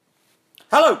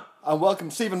Hello, And welcome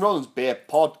to Steve and Roland's Beer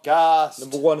Podcast.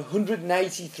 number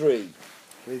 183,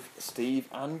 With Steve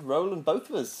and Roland, both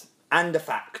of us. and a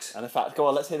fact. And a fact, go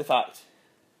on, let's hear the fact.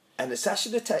 An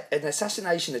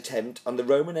assassination attempt on the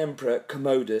Roman Emperor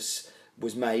Commodus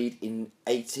was made in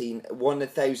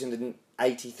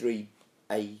 1083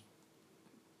 AD.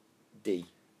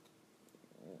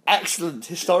 Excellent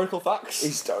historical facts.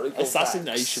 Historical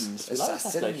Assassinations. facts. We like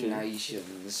assassinations.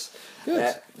 Assassinations.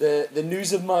 Good. The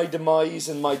news of my demise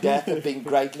and my death have been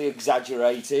greatly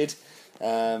exaggerated.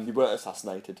 You weren't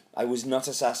assassinated. I was not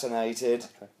assassinated.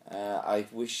 Okay. I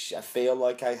feel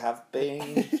like I have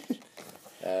been.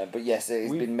 But yes,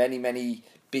 there's been many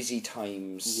busy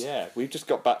times. Yeah, we've just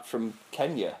got back from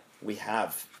Kenya, We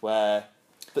have. where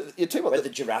you're talking about Where the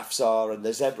giraffes are and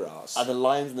the zebras. and the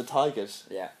lions and the tigers.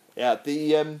 Yeah. Yeah,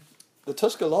 the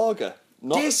Tusker Lager,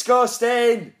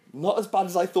 Disgusting! not as bad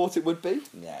as I thought it would be.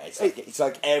 Yeah, it's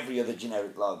like every other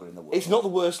generic lager in the world. It's not the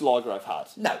worst lager I've had.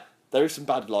 No. There is some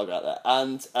bad lager out there,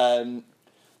 and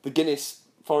the Guinness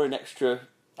Foreign Export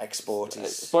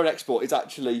is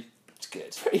actually It's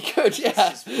good. pretty good.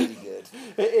 Yeah, It's really good.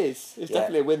 it is. It's Yeah.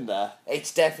 definitely a win there.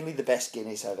 It's definitely the best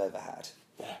Guinness I've ever had.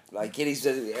 Yeah. Like, Guinness,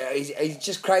 it's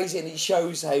just crazy, and it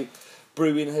shows how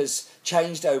brewing has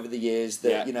changed over the years.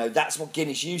 That that's what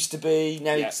Guinness used to be.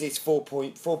 Now it's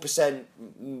 4.4%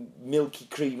 milky,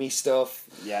 creamy stuff.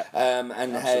 Yeah, and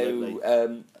absolutely.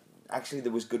 how actually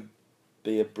there was good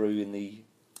beer brew in the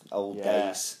old Yeah.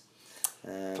 days.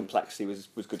 Complexity was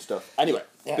good stuff. Anyway,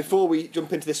 Yeah. before we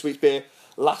jump into this week's beer,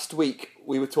 last week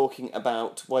we were talking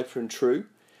about Wiper and True,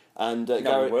 and No,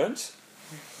 Gary. we weren't.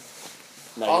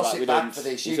 No, I'll you're right, sit we back didn't. for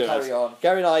this, You you do carry it. on.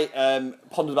 Gary and I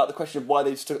pondered about the question of why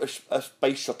they stuck a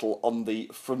space shuttle on the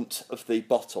front of the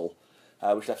bottle,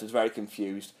 which left us very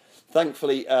confused.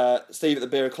 Thankfully, Steve at the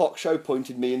Beer O'Clock Show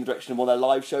pointed me in the direction of one of their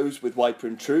live shows with Wiper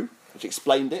and True, which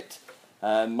explained it.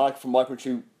 Mike from Wiper and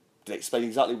True did explain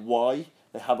exactly why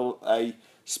they have a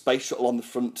space shuttle on the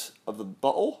front of the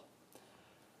bottle.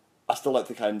 I still don't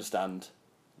think I understand.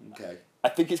 Okay. I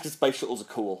think it's because space shuttles are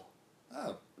cool.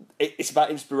 Oh. It's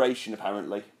about inspiration,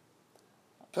 apparently.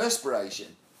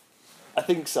 Perspiration. I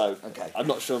think so. Okay. I'm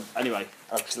not sure. Anyway.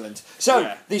 Excellent. So,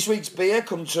 Yeah. this week's beer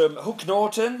comes from Hook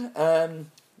Norton.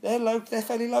 They're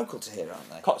fairly local to here, aren't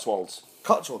they? Cotswolds.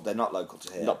 Cotswold, they're not local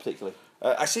to here. Not particularly.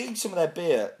 I see some of their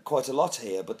beer quite a lot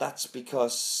here, but that's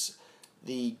because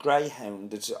the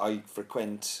Greyhound that I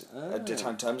frequent at the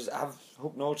times have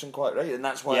Hook Norton quite right, and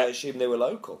that's why I assumed they were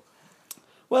local.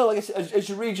 Well, I guess as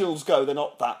your regionals go, they're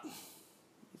not that...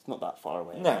 It's not that far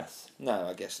away, I guess. No,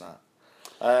 I guess not.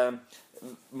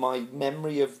 My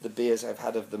memory of the beers I've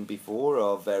had of them before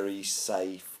are very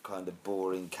safe, kind of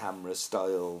boring camera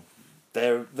style.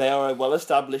 They are a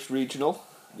well-established regional.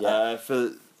 Yeah.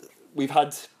 We've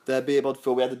had their beer bod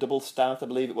for... We had the double stout, I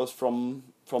believe it was, from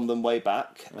them way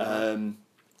back.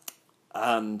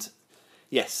 And,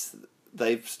 yes,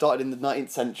 they've started in the 19th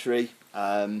century.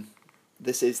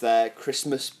 This is their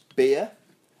Christmas beer.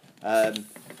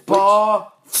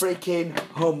 Bar freaking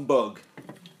humbug.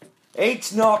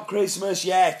 It's not Christmas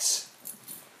yet.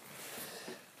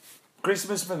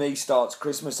 Christmas for me starts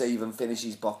Christmas Eve and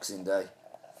finishes Boxing Day.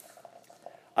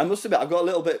 I must admit, I've got a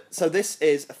little bit... So this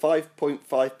is a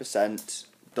 5.5%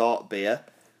 dark beer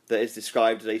that is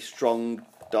described as a strong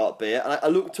dark beer. And I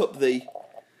looked up the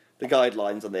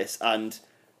guidelines on this, and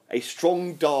a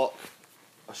strong ale,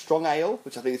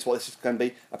 which I think is what this is going to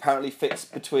be, apparently fits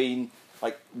between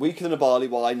weaker than a barley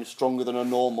wine, stronger than a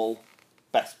normal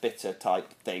best bitter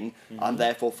type thing, and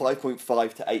therefore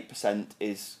 5.5 to 8%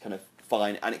 is kind of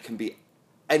fine, and it can be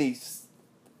any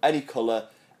colour,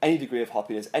 any degree of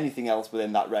hoppiness, anything else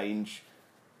within that range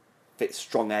fits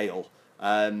strong ale.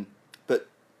 But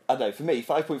I don't know, for me,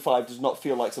 5.5 does not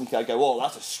feel like something I go, oh,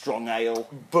 that's a strong ale.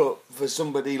 But for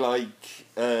somebody like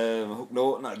Hook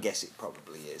Norton, I guess it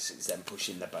probably is. It's them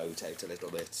pushing the boat out a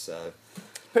little bit, so...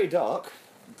 Pretty dark.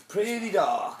 Pretty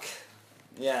dark.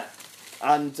 Yeah.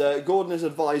 And Gordon has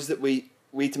advised that we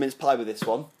eat a mince pie with this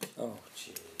one. Oh,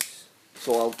 jeez.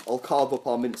 So I'll carve up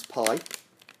our mince pie.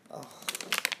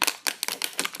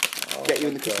 Get you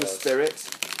in the Christmas spirit.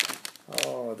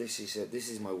 Oh, this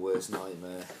is my worst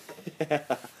nightmare.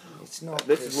 It's not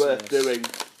This Christmas. is worth doing.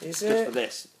 Is Just it? for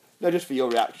this. No, just for your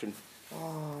reaction.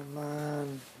 Oh,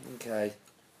 man. Okay.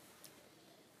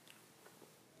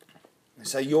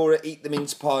 So you're a eat the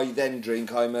mince pie, then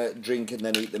drink. I'm a drink and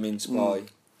then eat the mince pie.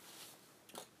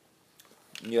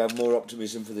 You have more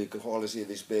optimism for the quality of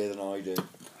this beer than I do.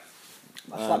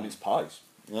 I like mince pies.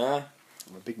 Yeah?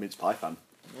 I'm a big mince pie fan.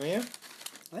 Oh, yeah?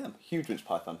 I am a huge mince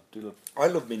pie fan. Do love. I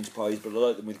love mince pies, but I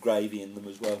like them with gravy in them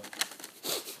as well.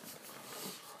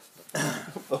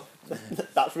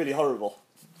 That's that's really horrible.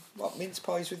 What, mince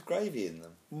pies with gravy in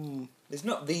them? It's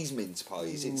not these mince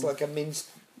pies. It's like a minced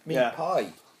meat Yeah.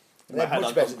 pie. They're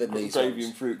much better than these gravy ones.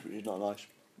 and fruit, which is not nice.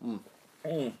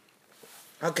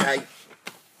 Okay.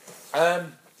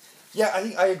 Yeah, I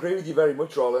think I agree with you very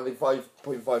much, Roland. I think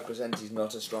 5.5% is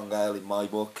not a strong ale in my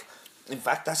book. In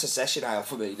fact, that's a session ale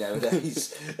for me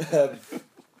nowadays,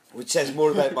 which says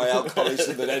more about my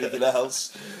alcoholism than anything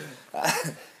else.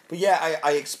 But yeah,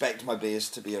 I expect my beers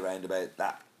to be around about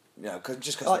that. You know,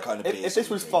 just because the kind of beers. If this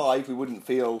was 5, we wouldn't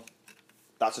feel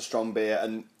that's a strong beer,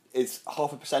 and it's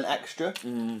 0.5% extra.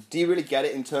 Do you really get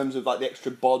it in terms of like the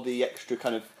extra body, extra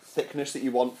kind of thickness that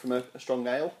you want from a strong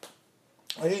ale?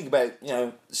 I think about,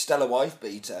 Stella White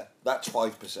Beater, that's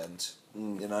 5%.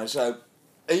 You know, so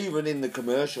even in the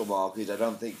commercial market, I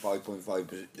don't think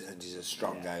 5.5% is a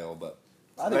strong ale, but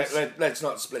let's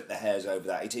not split the hairs over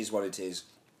that. It is what it is.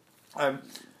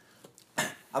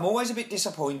 I'm always a bit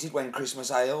disappointed when Christmas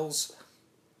ales,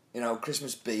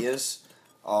 Christmas beers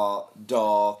are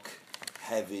dark,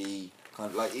 heavy,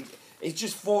 kind of like... It's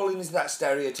just falling into that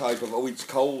stereotype of, it's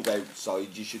cold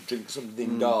outside, you should drink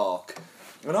something dark.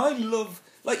 And I love...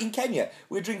 Like in Kenya,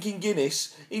 we're drinking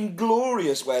Guinness in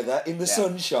glorious weather, in the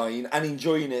sunshine, and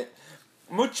enjoying it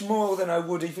much more than I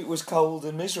would if it was cold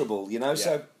and miserable,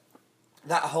 So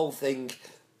that whole thing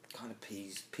kind of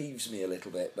peeves me a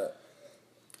little bit, but...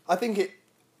 I think it...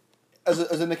 As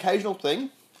an occasional thing,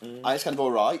 it's kind of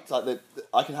all right. Like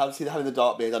I can see having the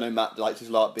dark beers. I know Matt likes his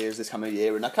dark beers this time of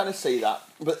year, and I kind of see that.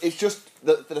 But it's just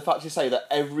the fact you say that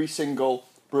every single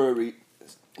brewery,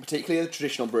 particularly a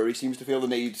traditional brewery, seems to feel the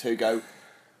need to go,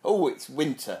 oh, it's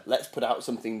winter, let's put out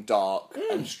something dark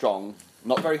and strong,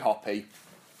 not very hoppy.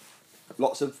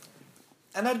 Lots of...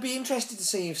 And I'd be interested to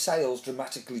see if sales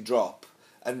dramatically drop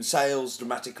and sales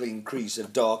dramatically increase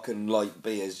of dark and light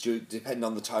beers depending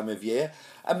on the time of year.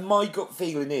 And my gut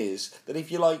feeling is that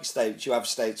if you like stouts, you have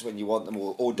stouts when you want them,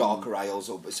 or darker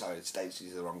ales, stouts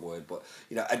is the wrong word, but,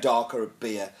 a darker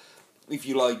beer if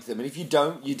you like them. And if you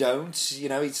don't, you don't.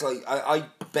 It's like, I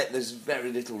bet there's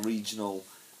very little regional,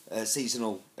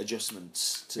 seasonal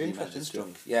adjustments to the amount of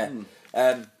strong. Yeah.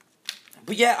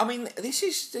 But yeah, I mean, this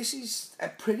is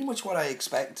pretty much what I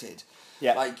expected.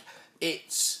 Yeah. Like,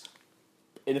 it's...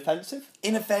 Inoffensive,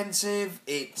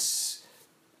 it's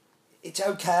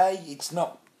okay, it's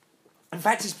not... In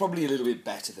fact, it's probably a little bit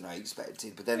better than I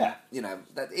expected, but then,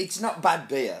 it's not bad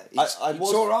beer. It's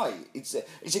alright. It's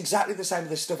exactly the same with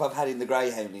the stuff I've had in the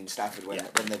Greyhound in Stafford when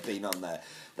they've been on there.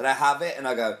 That I have it and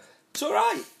I go, it's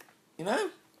alright, And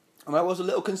I was a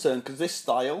little concerned, because this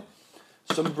style,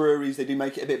 some breweries, they do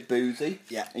make it a bit boozy.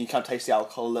 Yeah. And you can taste the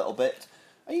alcohol a little bit.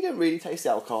 And you don't really taste the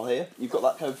alcohol here. You've got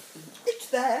that kind of... It's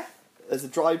there. There's the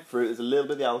dried fruit, there's a little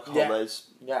bit of the alcohol,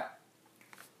 Yeah.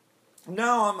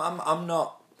 No, I'm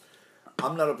not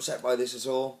upset by this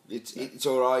at all. It's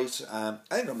all right. I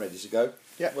think I'm ready to go.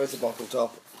 Yeah. Where's the bottle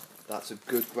top? That's a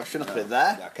good question. I'll put it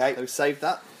there. Okay. I'll save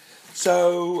that.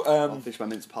 So I'll finish my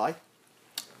mince pie.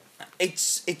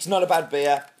 It's not a bad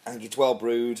beer. I think it's well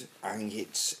brewed. I think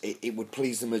it would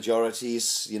please the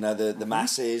majorities. The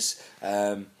masses.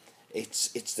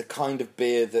 It's the kind of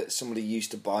beer that somebody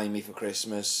used to buy me for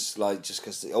Christmas, like just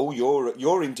because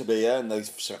you're into beer, and they've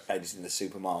found it in the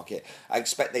supermarket. I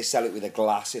expect they sell it with a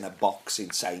glass in a box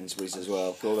in Sainsbury's as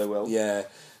well. Sure they will. Yeah,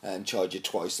 and charge you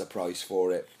twice the price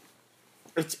for it.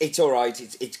 It's all right.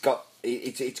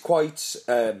 It's quite.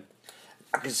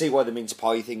 I can see why the mince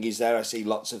pie thing is there. I see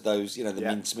lots of those, the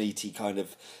mince meaty kind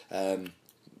of,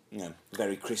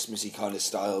 very Christmassy kind of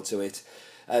style to it.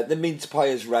 The mince pie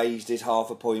has raised it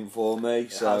 0.5 point for me.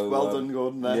 So well done,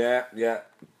 Gordon. There. Yeah.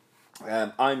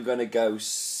 I'm going to go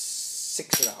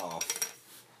 6.5.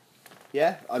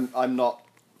 Yeah, I'm not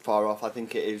far off. I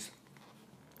think it is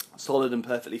solid and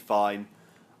perfectly fine.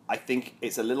 I think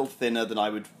it's a little thinner than I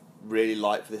would really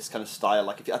like for this kind of style.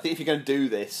 Like, I think if you're going to do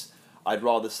this, I'd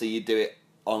rather see you do it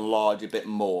on large a bit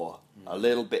more, a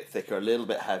little bit thicker, a little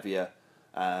bit heavier.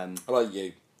 I like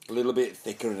you. A little bit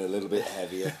thicker and a little bit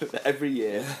heavier. Every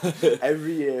year, a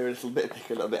little bit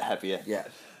thicker, a little bit heavier. Yeah.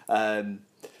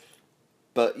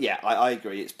 But yeah, I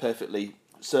agree. It's perfectly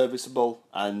serviceable,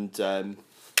 and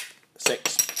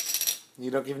 6.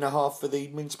 You're not giving a half for the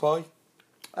mince pie?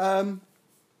 No,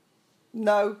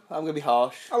 I'm going to be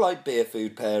harsh. I like beer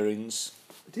food pairings.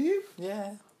 Do you?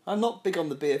 Yeah. I'm not big on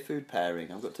the beer food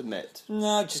pairing, I've got to admit.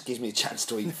 No, it just gives me a chance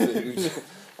to eat food.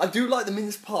 I do like the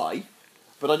mince pie,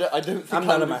 but I don't think I'm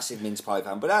not a massive mince pie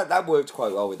fan, but that worked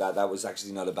quite well with that. That was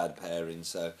actually not a bad pairing,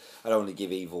 so I don't want to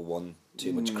give Evil One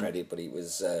too much credit, but it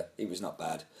was not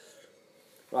bad.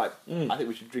 Right, I think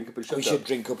we should drink up and shut up. We should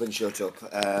drink up and shut up,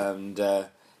 and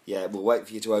Yeah, we'll wait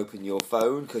for you to open your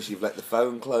phone because you've let the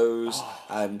phone close,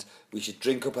 and we should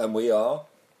drink up, and we are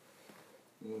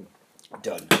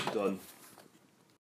done. Done.